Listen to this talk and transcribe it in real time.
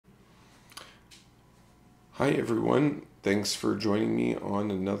Hi everyone, thanks for joining me on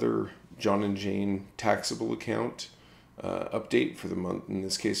another John and Jane taxable account update for the month, in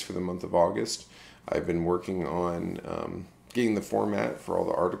this case for the month of August. I've been working on getting the format for all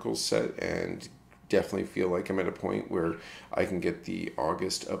the articles set and definitely feel like I'm at a point where I can get the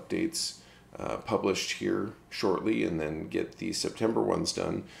August updates published here shortly and then get the September ones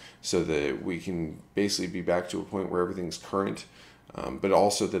done so that we can basically be back to a point where everything's current. But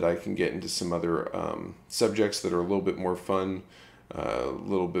also that I can get into some other subjects that are a little bit more fun, a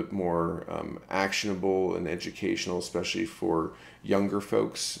little bit more actionable and educational, especially for younger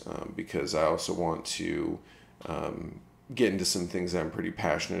folks, because I also want to get into some things that I'm pretty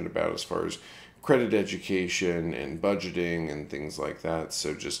passionate about as far as credit education and budgeting and things like that.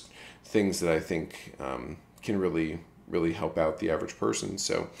 So just things that I think can really help out the average person.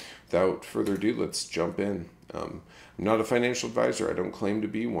 So without further ado, let's jump in. I'm not a financial advisor. I don't claim to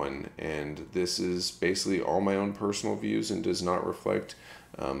be one. And this is basically all my own personal views and does not reflect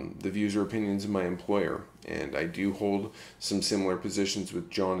the views or opinions of my employer. And I do hold some similar positions with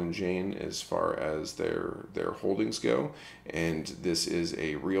John and Jane as far as their holdings go. And this is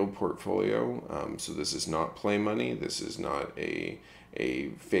a real portfolio. So this is not play money. This is not a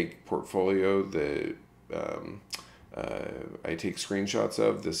fake portfolio that I take screenshots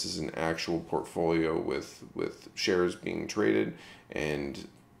of. This is an actual portfolio with shares being traded and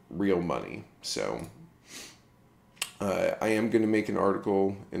real money. So I am going to make an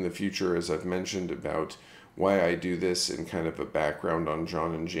article in the future, as I've mentioned, about why I do this and kind of a background on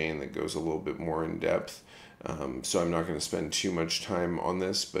John and Jane that goes a little bit more in depth. So I'm not going to spend too much time on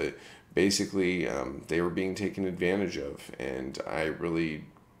this, but basically they were being taken advantage of, and I really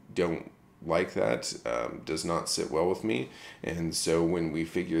don't like that. Does not sit well with me. And so when we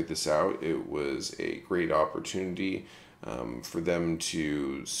figured this out, it was a great opportunity for them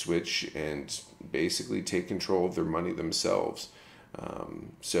to switch and basically take control of their money themselves.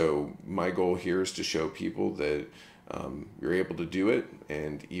 So my goal here is to show people that you're able to do it,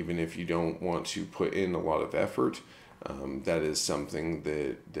 and even if you don't want to put in a lot of effort, that is something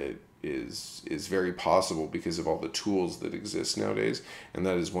that is very possible because of all the tools that exist nowadays, and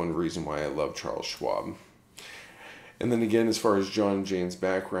that is one reason why I love Charles Schwab. And then again, as far as John and Jane's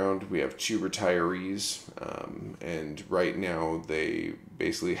background, we have two retirees, and right now they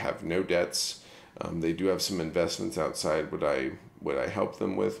basically have no debts. They do have some investments outside what I help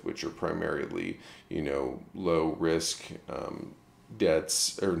them with, which are primarily, low risk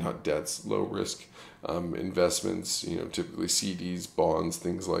debts, or not debts, low risk investments, typically CDs, bonds,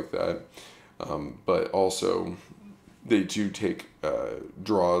 things like that. But also they do take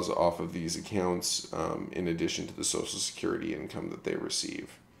draws off of these accounts in addition to the Social Security income that they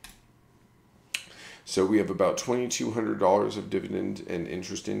receive. So we have about $2,200 of dividend and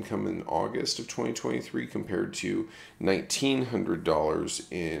interest income in August of 2023 compared to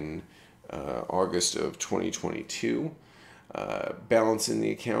 $1,900 in August of 2022. Balance in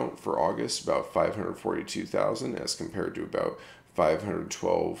the account for August about $542,000 as compared to about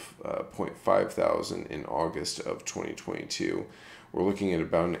 $512,500 in August of 2022. We're looking at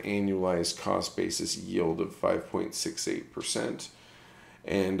about an annualized cost basis yield of 5.68%.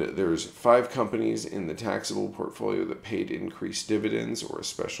 And there's 5 companies in the taxable portfolio that paid increased dividends or a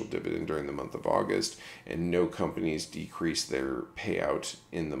special dividend during the month of August, and no companies decreased their payout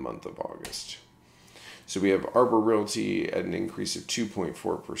in the month of August. So we have Arbor Realty at an increase of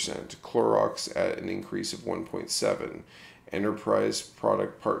 2.4%, Clorox at an increase of 1.7%, Enterprise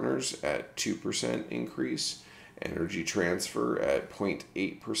Product Partners at 2% increase, Energy Transfer at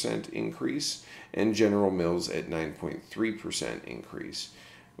 0.8% increase, and General Mills at 9.3% increase.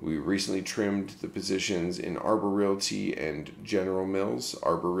 We recently trimmed the positions in Arbor Realty and General Mills.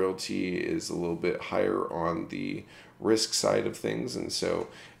 Arbor Realty is a little bit higher on the risk side of things, and so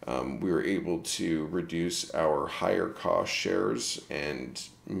we were able to reduce our higher cost shares and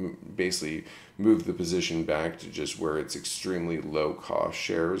basically move the position back to just where it's extremely low cost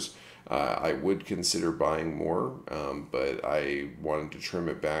shares. I would consider buying more, but I wanted to trim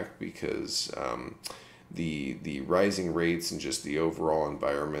it back because the rising rates and just the overall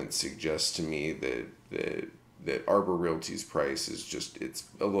environment suggests to me that Arbor Realty's price is it's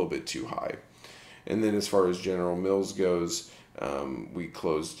a little bit too high. And then as far as General Mills goes, we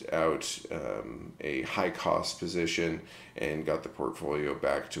closed out a high cost position and got the portfolio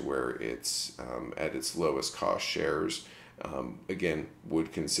back to where it's at its lowest cost shares. Again,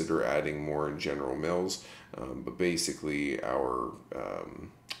 would consider adding more in General Mills, but basically our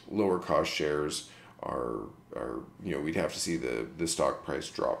lower cost shares are we'd have to see the stock price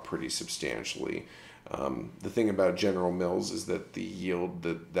drop pretty substantially. The thing about General Mills is that the yield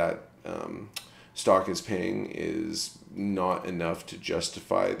that stock is paying is not enough to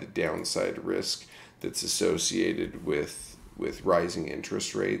justify the downside risk that's associated with rising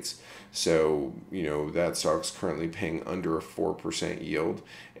interest rates. So, that stock's currently paying under a 4% yield.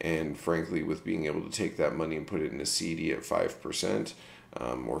 And frankly, with being able to take that money and put it in a CD at 5%,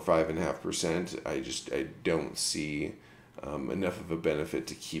 or 5.5%, I don't see enough of a benefit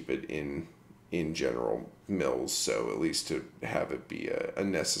to keep it in General Mills. So at least to have it be a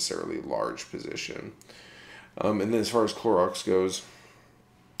necessarily large position. And then as far as Clorox goes,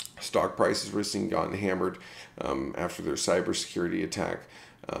 stock prices recently gotten hammered after their cybersecurity attack.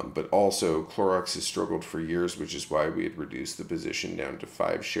 But also, Clorox has struggled for years, which is why we had reduced the position down to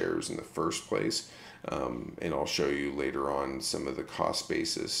 5 shares in the first place. And I'll show you later on some of the cost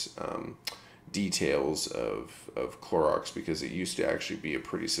basis details of Clorox, because it used to actually be a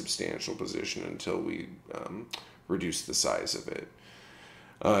pretty substantial position until we reduced the size of it.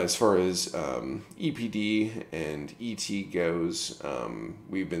 As far as EPD and ET goes,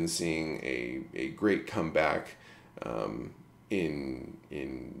 we've been seeing a great comeback in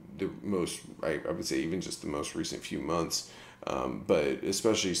the most, I would say even just the most recent few months, but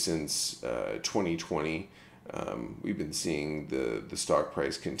especially since 2020, we've been seeing the stock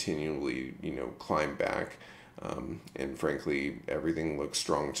price continually climb back, and frankly everything looks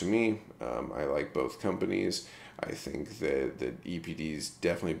strong to me. I like both companies. I think that EPD's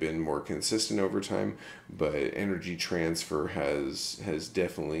definitely been more consistent over time, but Energy Transfer has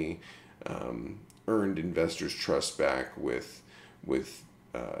definitely earned investors' trust back with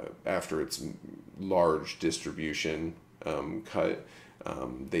after its large distribution cut.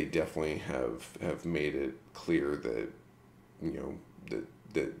 They definitely have made it clear that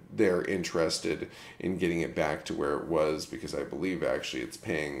that they're interested in getting it back to where it was, because I believe actually it's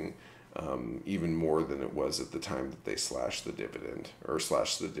paying even more than it was at the time that they slashed the dividend or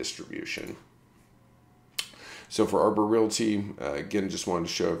slashed the distribution. So for Arbor Realty, again, just wanted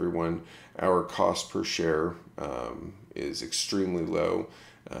to show everyone our cost per share is extremely low.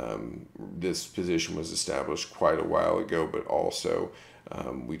 This position was established quite a while ago, but also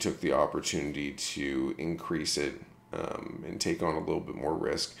we took the opportunity to increase it and take on a little bit more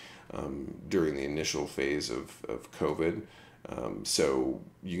risk during the initial phase of COVID. So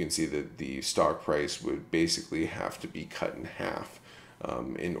you can see that the stock price would basically have to be cut in half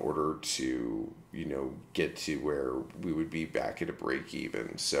in order to get to where we would be back at a break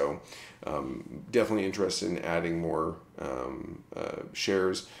even. So definitely interested in adding more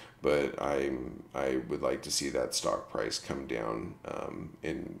shares, but I would like to see that stock price come down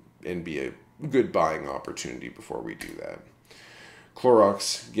and be a good buying opportunity before we do that.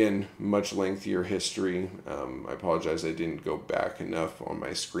 Clorox, again, much lengthier history. I apologize I didn't go back enough on my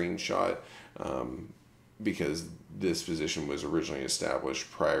screenshot because this position was originally established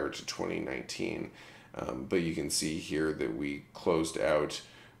prior to 2019. But you can see here that we closed out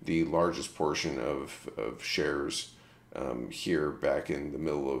the largest portion of shares here back in the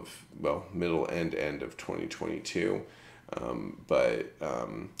middle and end of 2022, but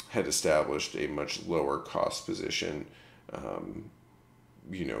had established a much lower cost position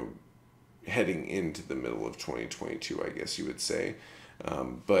heading into the middle of 2022, I guess you would say.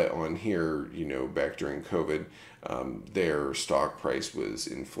 But on here, back during COVID, their stock price was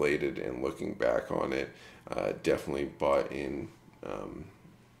inflated, and looking back on it, definitely bought in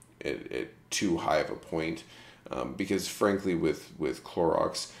at too high of a point, because frankly with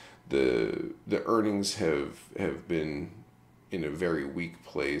Clorox, the earnings have been in a very weak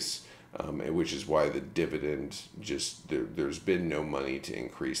place. Which is why the dividend there's been no money to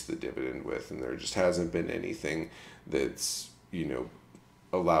increase the dividend with, and there just hasn't been anything that's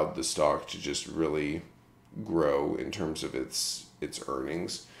allowed the stock to just really grow in terms of its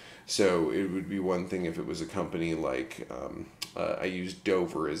earnings. So it would be one thing if it was a company like I use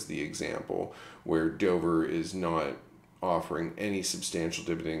Dover as the example, where Dover is not offering any substantial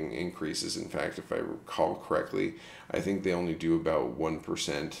dividend increases. In fact, if I recall correctly, I think they only do about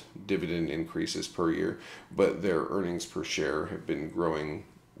 1% dividend increases per year, but their earnings per share have been growing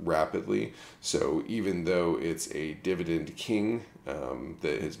rapidly. So even though it's a dividend king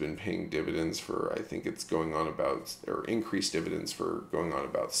that has been paying dividends for, I think it's going on about, or increased dividends for going on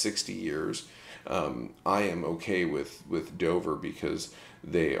about 60 years, I am okay with Dover because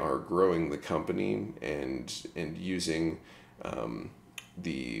they are growing the company and using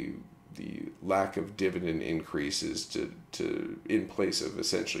the lack of dividend increases to in place of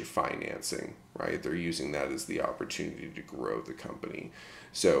essentially financing, right? They're using that as the opportunity to grow the company.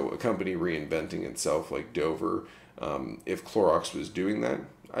 So a company reinventing itself like Dover, if Clorox was doing that,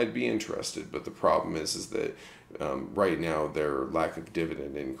 I'd be interested. But the problem is that right now their lack of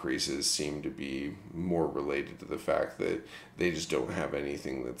dividend increases seem to be more related to the fact that they just don't have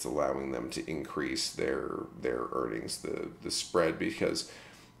anything that's allowing them to increase their earnings, the spread, because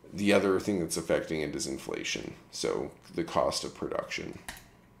the other thing that's affecting it is inflation, so the cost of production.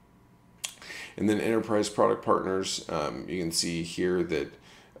 And then enterprise product partners, you can see here that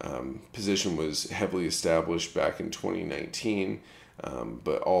position was heavily established back in 2019,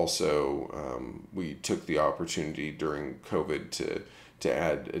 but also we took the opportunity during COVID to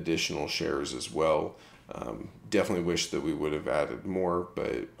add additional shares as well. Definitely wish that we would have added more,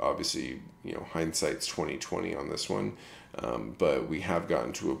 but obviously, hindsight's 2020 on this one. But we have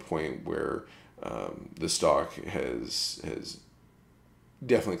gotten to a point where the stock has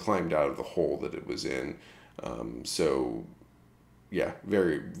definitely climbed out of the hole that it was in. So yeah,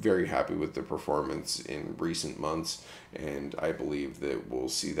 very, very happy with the performance in recent months, and I believe that we'll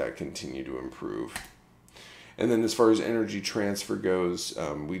see that continue to improve. And then as far as Energy Transfer goes,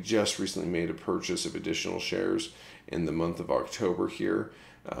 we just recently made a purchase of additional shares in the month of October here.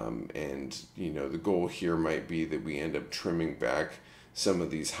 And the goal here might be that we end up trimming back some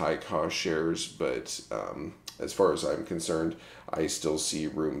of these high cost shares, but as far as I'm concerned, I still see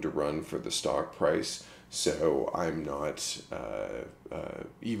room to run for the stock price. So I'm not,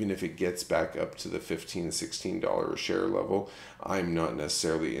 even if it gets back up to the $15, $16 a share level, I'm not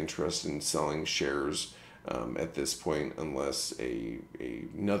necessarily interested in selling shares at this point unless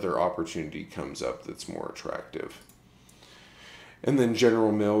another opportunity comes up that's more attractive. And then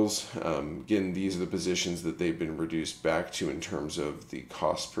General Mills, again, these are the positions that they've been reduced back to in terms of the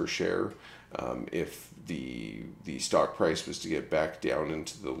cost per share. If the stock price was to get back down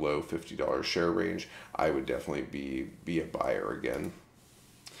into the low $50 share range, I would definitely be a buyer again.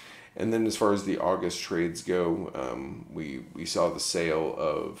 And then as far as the August trades go, we saw the sale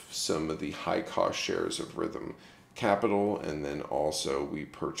of some of the high cost shares of Rhythm Capital, and then also we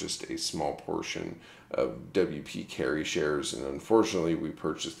purchased a small portion of WP Carey shares, and unfortunately we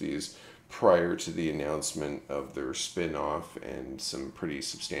purchased these prior to the announcement of their spin-off and some pretty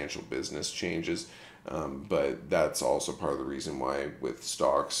substantial business changes, but that's also part of the reason why with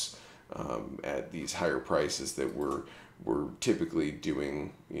stocks at these higher prices that we're typically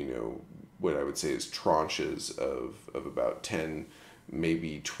doing what I would say is tranches of about 10,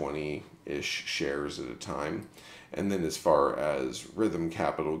 maybe 20-ish shares at a time. And then as far as Rhythm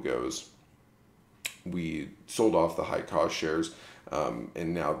Capital goes, we sold off the high cost shares,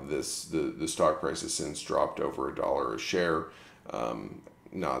 and now the stock price has since dropped over $1 a share.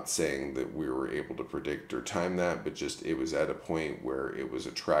 Not saying that we were able to predict or time that, but just it was at a point where it was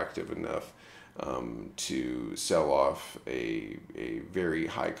attractive enough to sell off a very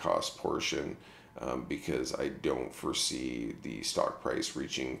high cost portion, because I don't foresee the stock price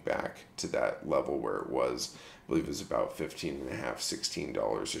reaching back to that level where it was. I believe it was about $15.5,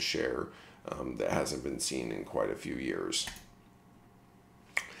 $16 a share. That hasn't been seen in quite a few years.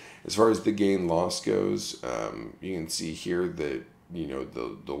 As far as the gain loss goes, you can see here that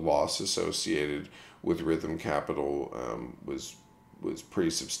the loss associated with Rhythm Capital was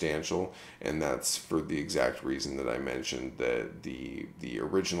pretty substantial, and that's for the exact reason that I mentioned, that the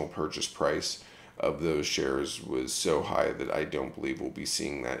original purchase price of those shares was so high that I don't believe we'll be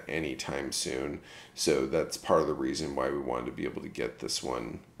seeing that anytime soon. So that's part of the reason why we wanted to be able to get this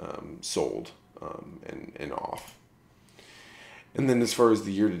one sold and off. And then as far as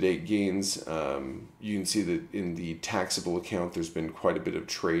the year-to-date gains, you can see that in the taxable account there's been quite a bit of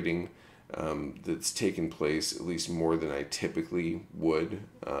trading that's taken place, at least more than I typically would.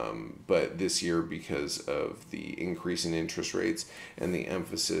 But this year, because of the increase in interest rates and the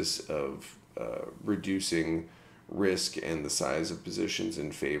emphasis of reducing risk and the size of positions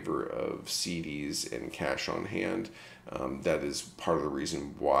in favor of CDs and cash on hand, that is part of the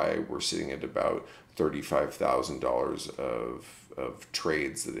reason why we're sitting at about $35,000 of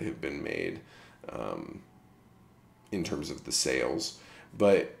trades that have been made in terms of the sales.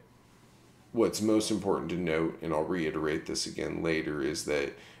 But what's most important to note, and I'll reiterate this again later, is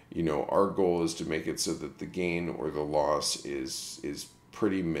that our goal is to make it so that the gain or the loss is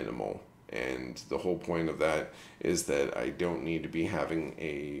pretty minimal. And the whole point of that is that I don't need to be having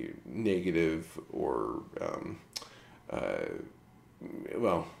a negative or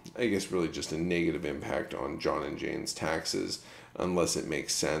I guess really just a negative impact on John and Jane's taxes unless it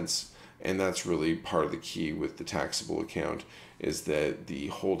makes sense. And that's really part of the key with the taxable account, is that the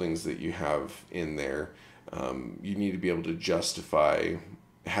holdings that you have in there, you need to be able to justify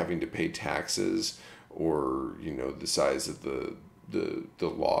having to pay taxes, or the size of the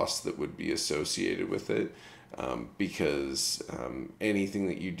loss that would be associated with it. because anything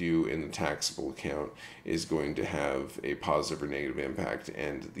that you do in the taxable account is going to have a positive or negative impact.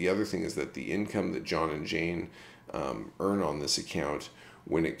 And the other thing is that the income that John and Jane earn on this account,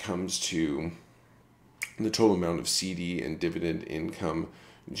 when it comes to the total amount of CD and dividend income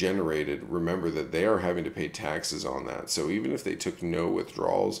generated, remember that they are having to pay taxes on that. So even if they took no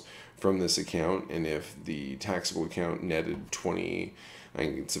withdrawals from this account, and if the taxable account netted I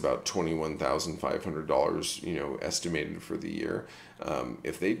think it's about $21,500, estimated for the year.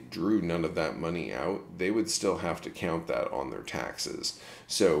 If they drew none of that money out, they would still have to count that on their taxes.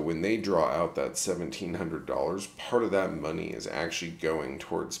 So when they draw out that $1,700, part of that money is actually going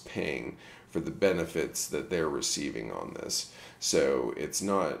towards paying for the benefits that they're receiving on this. So it's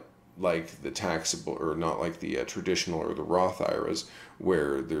not like the taxable, or not like the traditional or the Roth IRAs,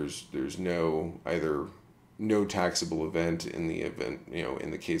 where there's no taxable event in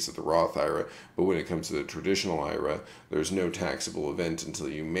the case of the Roth IRA. But when it comes to the traditional IRA, there's no taxable event until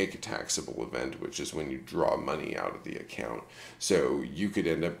you make a taxable event, which is when you draw money out of the account. So you could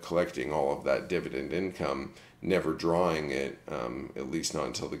end up collecting all of that dividend income, never drawing it, at least not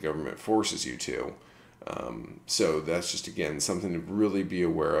until the government forces you to. So that's just, again, something to really be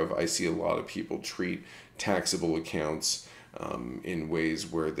aware of. I see a lot of people treat taxable accounts in ways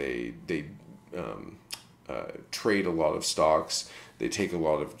where they trade a lot of stocks, they take a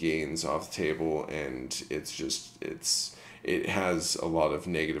lot of gains off the table, and it has a lot of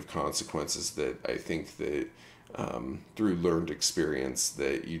negative consequences that I think that through learned experience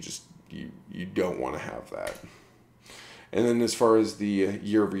that you don't want to have that. And then as far as the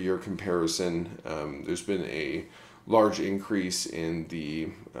year-over-year comparison, there's been a large increase in the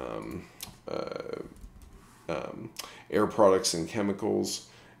air products and chemicals,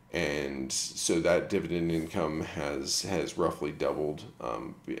 and so that dividend income has roughly doubled,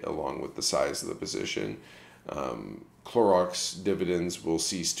 along with the size of the position. Clorox dividends will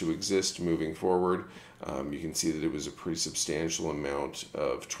cease to exist moving forward. You can see that it was a pretty substantial amount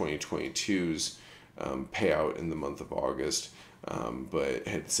of 2022's payout in the month of August, but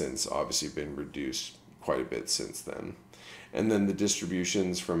had since obviously been reduced quite a bit since then. And then the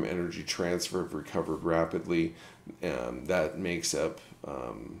distributions from Energy Transfer have recovered rapidly. That makes up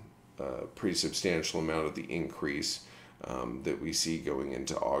a pretty substantial amount of the increase that we see going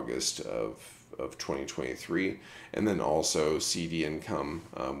into August of 2023. And then also CD income.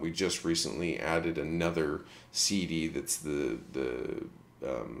 We just recently added another CD that's the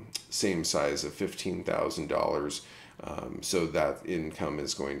same size of $15,000. So that income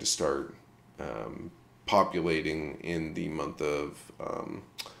is going to start populating in the month of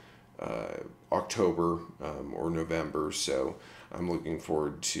October or November. So I'm looking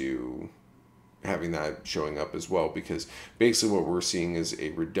forward to having that showing up as well, because basically what we're seeing is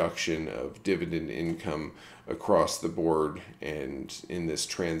a reduction of dividend income across the board, and in this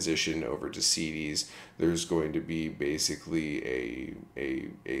transition over to CDs, there's going to be basically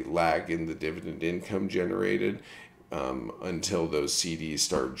a lag in the dividend income generated until those CDs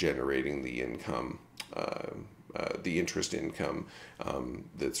start generating the income, the interest income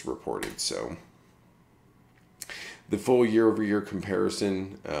that's reported. So the full year-over-year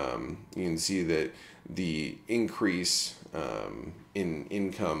comparison, you can see that the increase in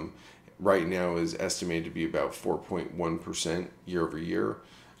income right now is estimated to be about 4.1% year-over-year.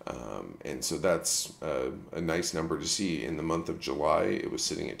 And so that's a nice number to see. In the month of July, it was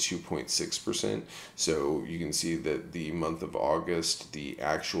sitting at 2.6%. So you can see that the month of August, the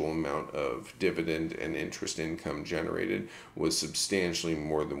actual amount of dividend and interest income generated was substantially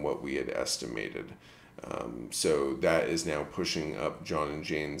more than what we had estimated. So that is now pushing up John and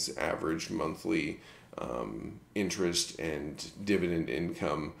Jane's average monthly interest and dividend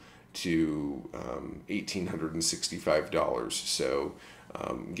income to $1,865. So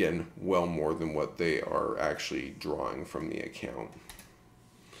again, well more than what they are actually drawing from the account.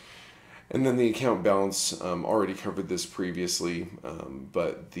 And then the account balance, already covered this previously,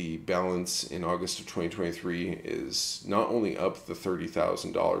 but the balance in August of 2023 is not only up the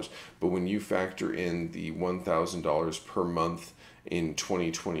 $30,000, but when you factor in the $1,000 per month in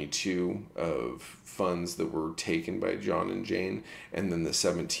 2022 of funds that were taken by John and Jane, and then the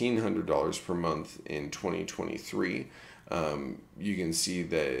 $1,700 per month in 2023, you can see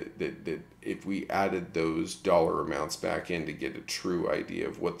that if we added those dollar amounts back in to get a true idea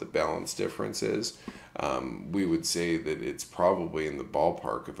of what the balance difference is, we would say that it's probably in the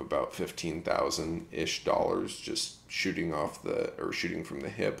ballpark of about $15,000-ish, just shooting from the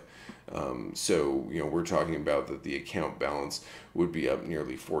hip. So we're talking about that the account balance would be up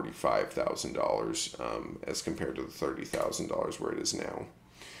nearly $45,000 as compared to the $30,000 where it is now.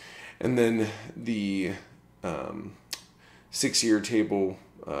 And then the um, 6-year table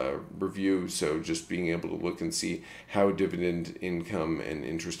review. So just being able to look and see how dividend income and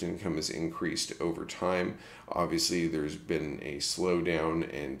interest income has increased over time. Obviously, there's been a slowdown,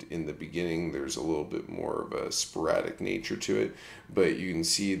 and in the beginning, there's a little bit more of a sporadic nature to it. But you can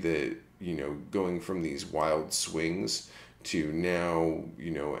see that, going from these wild swings to now,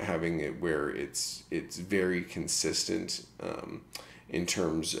 having it where it's very consistent, in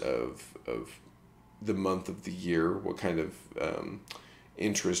terms of the month of the year, what kind of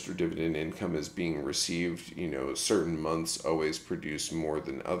interest or dividend income is being received. Certain months always produce more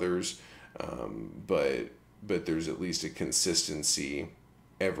than others, but there's at least a consistency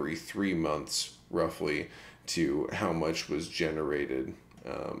every 3 months roughly to how much was generated,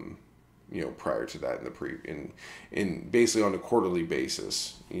 prior to that in basically on a quarterly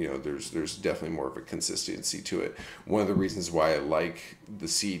basis. There's definitely more of a consistency to it. One of the reasons why I like the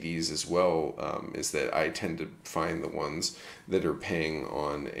CDs as well, is that I tend to find the ones that are paying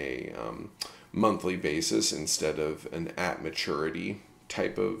on a monthly basis instead of an at maturity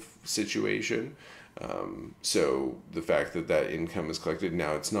type of situation. So the fact that income is collected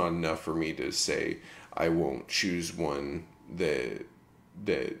now, it's not enough for me to say I won't choose one that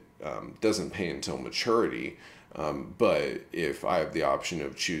doesn't pay until maturity. But if I have the option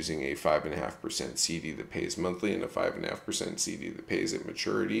of choosing a 5.5% CD that pays monthly and a 5.5% CD that pays at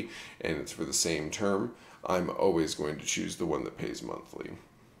maturity, and it's for the same term, I'm always going to choose the one that pays monthly.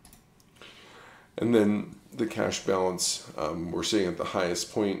 And then the cash balance, we're sitting at the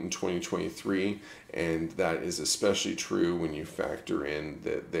highest point in 2023, and that is especially true when you factor in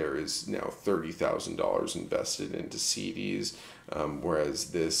that there is now $30,000 invested into CDs,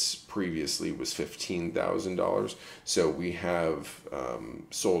 whereas this previously was $15,000. So we have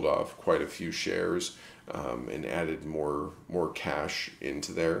sold off quite a few shares, and added more cash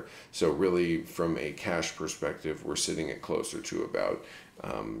into there. So really, from a cash perspective, we're sitting at closer to about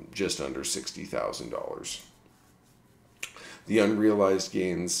just under $60,000. The unrealized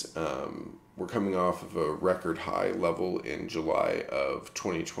gains, we're coming off of a record high level in July of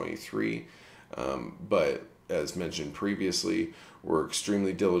 2023, but as mentioned previously, we're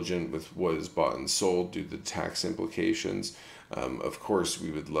extremely diligent with what is bought and sold due to the tax implications. Of course, we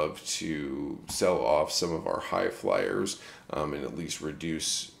would love to sell off some of our high flyers, and at least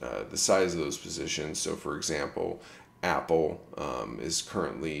reduce the size of those positions. So, for example, Apple is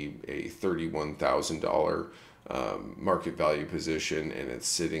currently a $31,000 market value position, and it's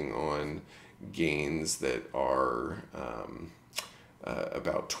sitting on gains that are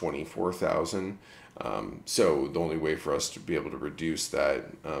about 24,000. So the only way for us to be able to reduce that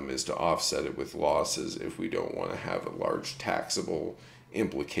is to offset it with losses if we don't want to have a large taxable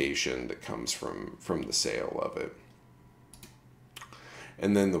implication that comes from the sale of it.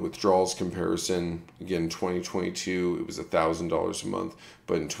 And then the withdrawals comparison, again, 2022, it was $1,000 a month,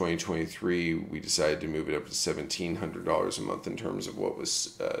 but in 2023, we decided to move it up to $1,700 a month in terms of what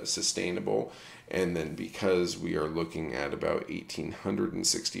was sustainable. And then because we are looking at about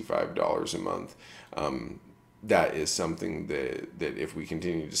 $1,865 a month, that is something that if we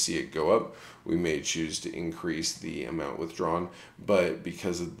continue to see it go up, we may choose to increase the amount withdrawn. But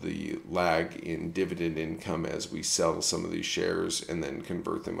because of the lag in dividend income as we sell some of these shares and then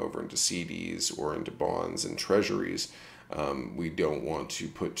convert them over into CDs or into bonds and treasuries, we don't want to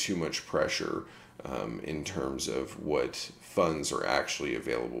put too much pressure in terms of what funds are actually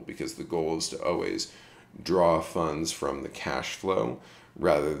available, because the goal is to always draw funds from the cash flow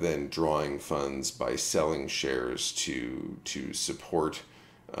rather than drawing funds by selling shares to support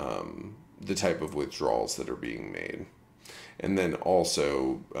the type of withdrawals that are being made. And then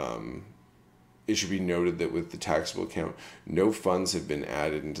also, it should be noted that with the taxable account, no funds have been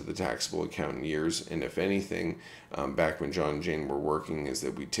added into the taxable account in years. And if anything, back when John and Jane were working, is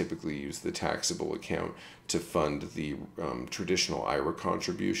that we typically use the taxable account to fund the traditional IRA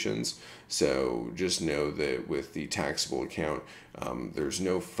contributions. So just know that with the taxable account, there's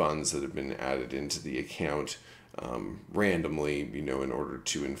no funds that have been added into the account randomly, in order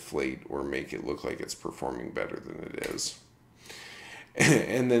to inflate or make it look like it's performing better than it is.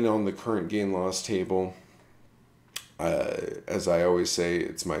 And then on the current gain loss table, as I always say,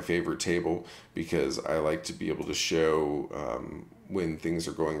 it's my favorite table because I like to be able to show when things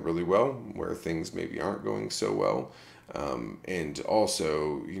are going really well, where things maybe aren't going so well. And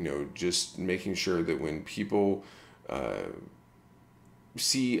also, just making sure that when people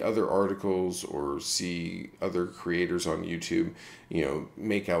see other articles or see other creators on YouTube,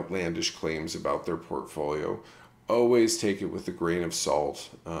 make outlandish claims about their portfolio, always take it with a grain of salt.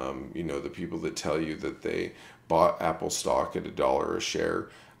 The people that tell you that they bought Apple stock at $1 a share,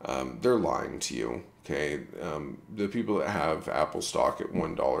 they're lying to you. Okay, the people that have Apple stock at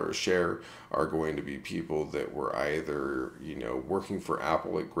 $1 a share are going to be people that were either, working for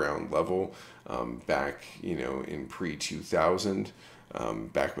Apple at ground level, back, in pre-2000,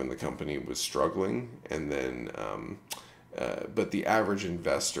 back when the company was struggling, and then but the average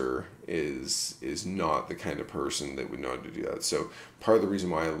investor is not the kind of person that would know how to do that. So part of the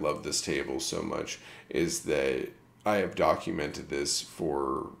reason why I love this table so much is that I have documented this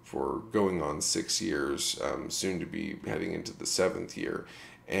for going on 6 years, soon to be heading into the 7th year,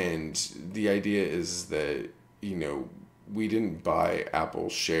 and the idea is that we didn't buy Apple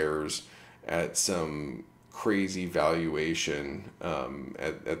shares at some crazy valuation,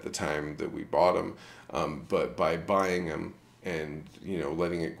 at the time that we bought them, but by buying them and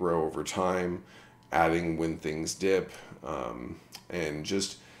letting it grow over time, adding when things dip, and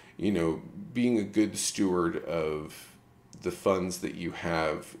just being a good steward of the funds that you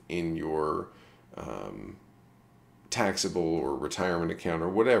have in your taxable or retirement account or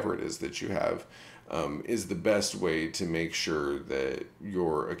whatever it is that you have, is the best way to make sure that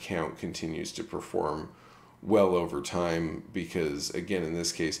your account continues to perform well over time. Because again, in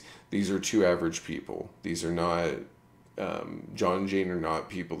this case, these are two average people. These are not, John and Jane are not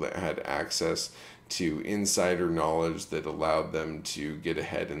people that had access to insider knowledge that allowed them to get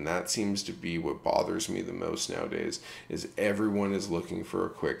ahead. And that seems to be what bothers me the most nowadays, is everyone is looking for a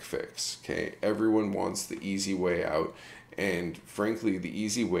quick fix. Okay, everyone wants the easy way out, and frankly the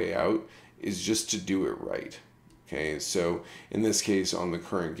easy way out is just to do it right. Okay, so in this case, on the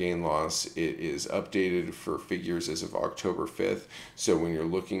current gain loss, it is updated for figures as of October 5th. So when you're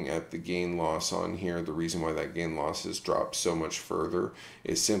looking at the gain loss on here, the reason why that gain loss has dropped so much further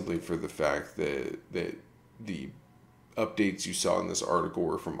is simply for the fact that the updates you saw in this article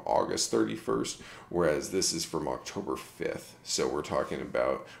were from August 31st, whereas this is from October 5th. So we're talking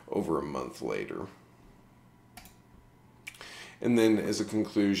about over a month later. And then as a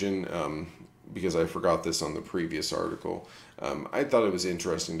conclusion, because I forgot this on the previous article, I thought it was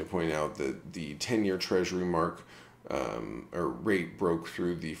interesting to point out that the 10-year Treasury mark, or rate, broke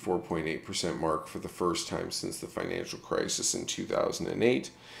through the 4.8% mark for the first time since the financial crisis in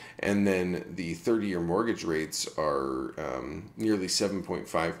 2008. And then the 30-year mortgage rates are nearly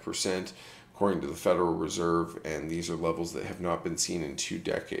 7.5%, according to the Federal Reserve, and these are levels that have not been seen in 2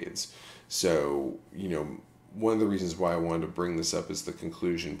 decades. So, one of the reasons why I wanted to bring this up as the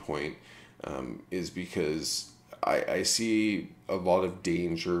conclusion point, is because I see a lot of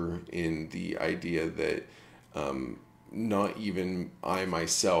danger in the idea that not even I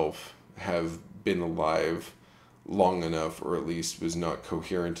myself have been alive long enough, or at least was not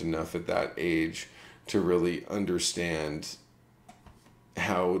coherent enough at that age, to really understand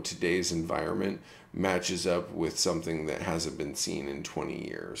how today's environment matches up with something that hasn't been seen in 20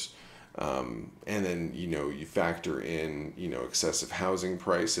 years. And then, you factor in, excessive housing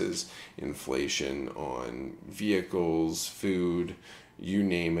prices, inflation on vehicles, food, you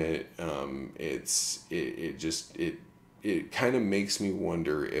name it. It kind of makes me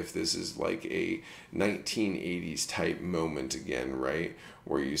wonder if this is like a 1980s type moment again, right?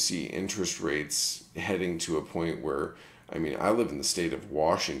 Where you see interest rates heading to a point where, I live in the state of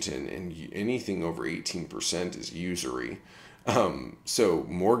Washington, and anything over 18% is usury. So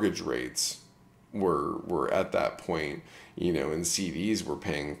mortgage rates were at that point, and CDs were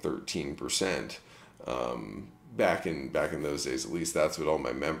paying 13%. Back in those days, at least that's what all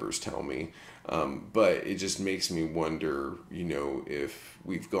my members tell me. But it just makes me wonder, if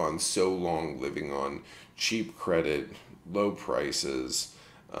we've gone so long living on cheap credit, low prices,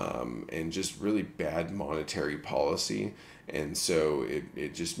 and just really bad monetary policy. And so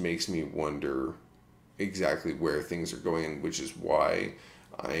it just makes me wonder exactly where things are going, which is why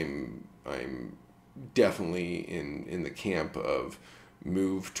I'm definitely in the camp of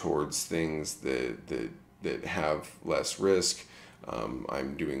move towards things that have less risk.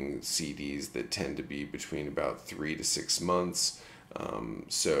 I'm doing CDs that tend to be between about 3 to 6 months.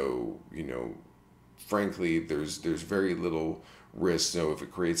 So frankly, there's very little risk. So if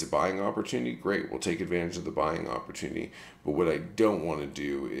it creates a buying opportunity, great, we'll take advantage of the buying opportunity. But what I don't want to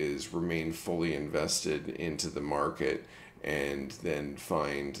do is remain fully invested into the market and then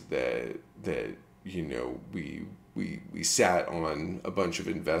find that we sat on a bunch of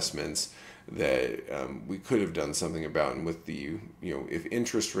investments that we could have done something about. And with the if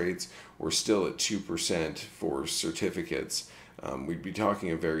interest rates were still at 2% for certificates, we'd be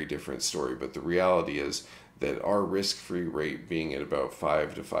talking a very different story. But the reality is that our risk-free rate being at about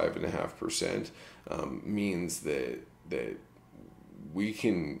 5 to 5.5% means that we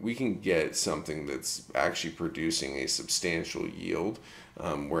can get something that's actually producing a substantial yield,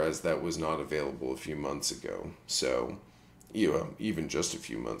 whereas that was not available a few months ago. So, even just a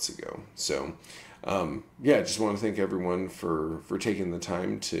few months ago. So, yeah, I just want to thank everyone for taking the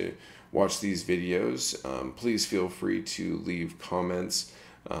time to watch these videos. Please feel free to leave comments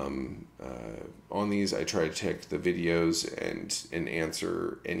on these. I try to check the videos and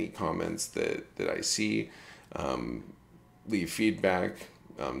answer any comments that I see. Leave feedback.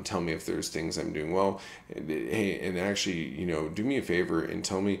 Tell me if there's things I'm doing well. Hey, and actually, do me a favor and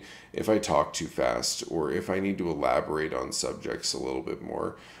tell me if I talk too fast or if I need to elaborate on subjects a little bit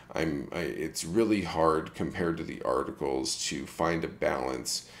more. It's really hard compared to the articles to find a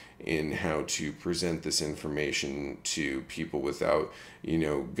balance in how to present this information to people without,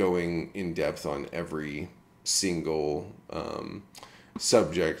 going in depth on every single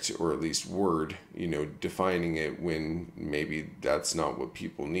subject or at least word, defining it when maybe that's not what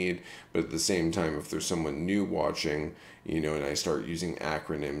people need. But at the same time, if there's someone new watching, and I start using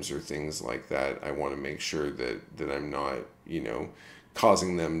acronyms or things like that, I want to make sure that I'm not,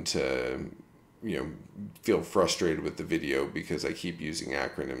 causing them to, feel frustrated with the video because I keep using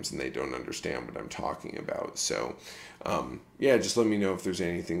acronyms and they don't understand what I'm talking about. So, yeah, just let me know if there's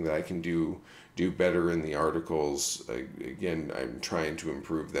anything that I can do better in the articles. Again, I'm trying to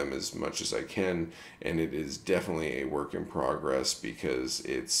improve them as much as I can, and it is definitely a work in progress because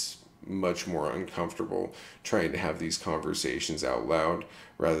it's much more uncomfortable trying to have these conversations out loud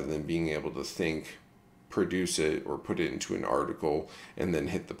rather than being able to think, produce it, or put it into an article and then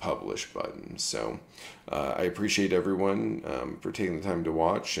hit the publish button. So I appreciate everyone for taking the time to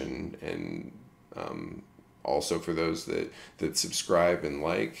watch, and also for those that subscribe and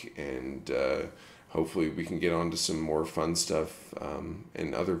like, and hopefully we can get on to some more fun stuff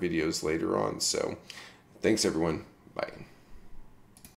in other videos later on. So thanks everyone. Bye.